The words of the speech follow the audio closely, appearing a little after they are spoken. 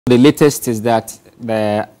The latest is that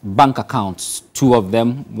the bank accounts, two of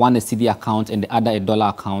them, one a CD account and the other a dollar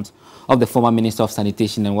account of the former Minister of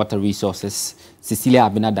Sanitation and Water Resources, Cecilia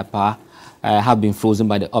Dapaah, have been frozen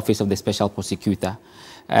by the Office of the Special Prosecutor.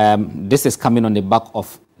 This is coming on the back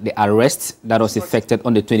of the arrest that was effected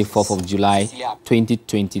on the 24th of July,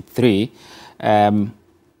 2023,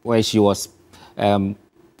 where she was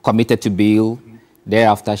committed to bail.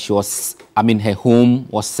 Thereafter, her home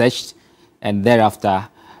was searched, and thereafter,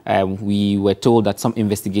 we were told that some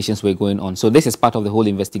investigations were going on. So this is part of the whole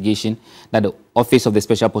investigation that the Office of the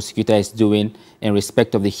Special Prosecutor is doing in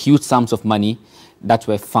respect of the huge sums of money that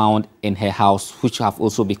were found in her house, which have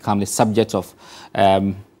also become the subject of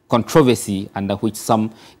controversy, under which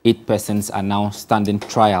some 8 persons are now standing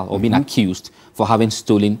trial or being accused for having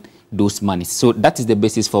stolen those monies. So that is the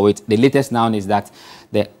basis for it. The latest now is that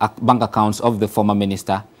the bank accounts of the former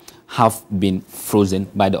minister have been frozen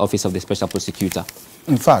by the Office of the Special Prosecutor.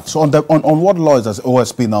 In fact, so on what laws does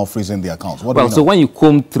OSP now freezing the accounts? What so when you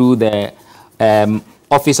comb through the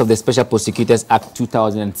Office of the Special Prosecutors Act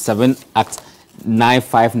 2007, Act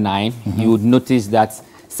 959, you would notice that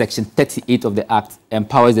Section 38 of the Act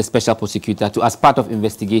empowers the Special Prosecutor to, as part of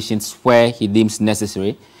investigations where he deems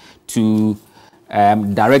necessary, to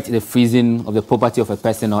direct the freezing of the property of a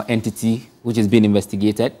person or entity which is being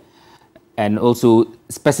investigated, and also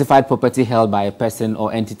specified property held by a person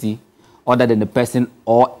or entity other than the person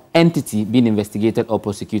or entity being investigated or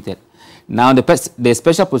prosecuted. Now, the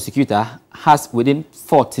Special Prosecutor has within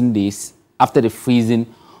 14 days after the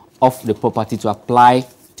freezing of the property to apply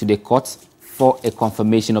to the court for a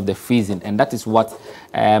confirmation of the freezing, and that is what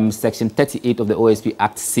Section 38 of the OSP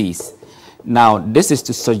Act says. Now, this is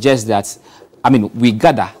to suggest that, we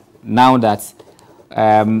gather now that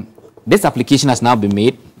this application has now been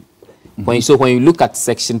made. So when you look at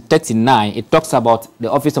Section 39, it talks about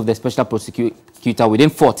the Office of the Special Prosecutor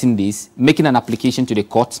within 14 days making an application to the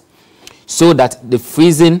court so that the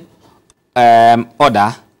freezing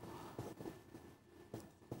order,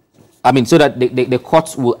 so that the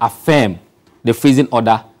courts will affirm the freezing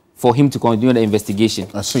order for him to continue the investigation.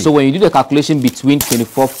 So when you do the calculation between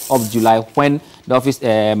 24th of July, when the office,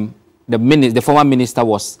 the former minister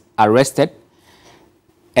was arrested,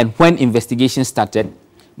 and when investigation started,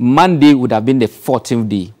 Monday would have been the 14th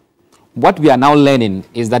day. What we are now learning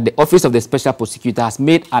is that the Office of the Special Prosecutor has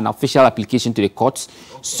made an official application to the courts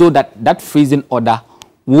so that that freezing order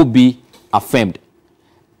will be affirmed.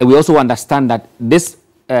 And we also understand that this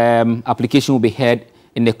application will be heard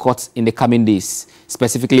in the courts in the coming days,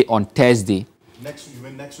 specifically on Thursday. You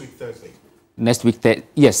mean next week, Thursday? Next week,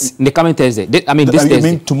 yes, in the coming Thursday. This Thursday. You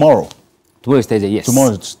mean tomorrow? Tomorrow is Thursday, yes.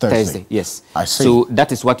 Tomorrow is Thursday. Yes. I see. So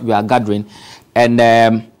that is what we are gathering.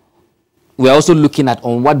 And we're also looking at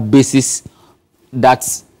on what basis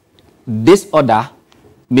that this order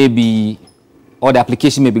may be, or the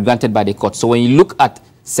application may be granted by the court. So when you look at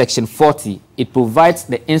Section 40, it provides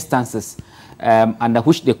the instances under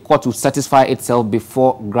which the court will satisfy itself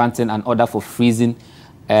before granting an order for freezing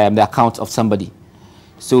the account of somebody.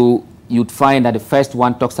 So you'd find that the first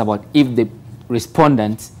one talks about if the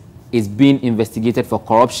respondent is being investigated for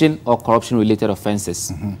corruption or corruption-related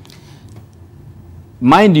offenses.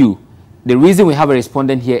 Mind you, the reason we have a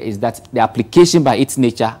respondent here is that the application by its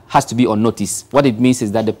nature has to be on notice. What it means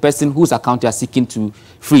is that the person whose account you are seeking to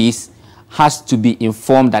freeze has to be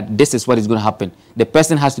informed that this is what is going to happen. The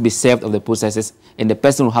person has to be served of the processes, and the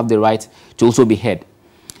person will have the right to also be heard.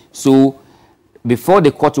 So before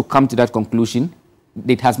the court will come to that conclusion,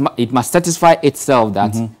 it must satisfy itself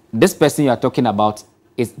that this person you are talking about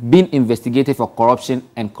is being investigated for corruption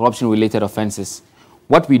and corruption-related offenses.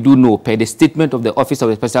 What we do know, per the statement of the Office of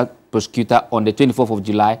the Special Prosecutor on the 24th of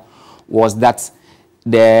July, was that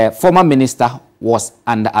the former minister was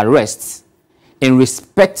under arrest in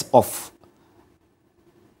respect of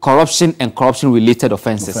corruption and corruption-related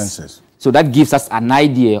offenses. So that gives us an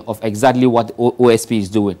idea of exactly what OSP is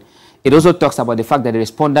doing. It also talks about the fact that the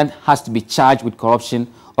respondent has to be charged with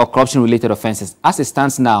corruption or corruption-related offenses. As it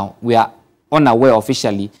stands now, we are unaware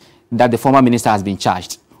officially that the former minister has been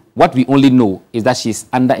charged. What we only know is that she is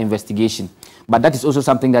under investigation. But that is also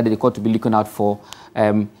something that the court will be looking out for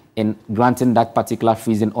in granting that particular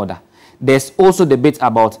freezing order. There's also debate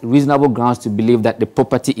about reasonable grounds to believe that the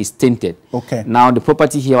property is tainted. Now, the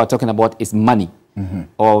property here we're talking about is money.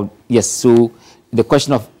 So the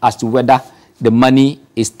question as to whether the money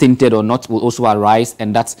is tainted or not will also arise,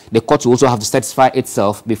 and that the court will also have to satisfy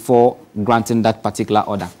itself before granting that particular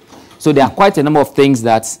order. So there are quite a number of things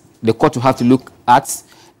that the court will have to look at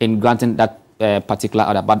in granting that particular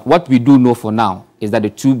order. But what we do know for now is that the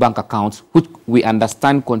 2 bank accounts, which we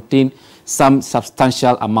understand contain some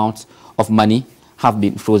substantial amount of money, have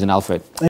been frozen, Alfred.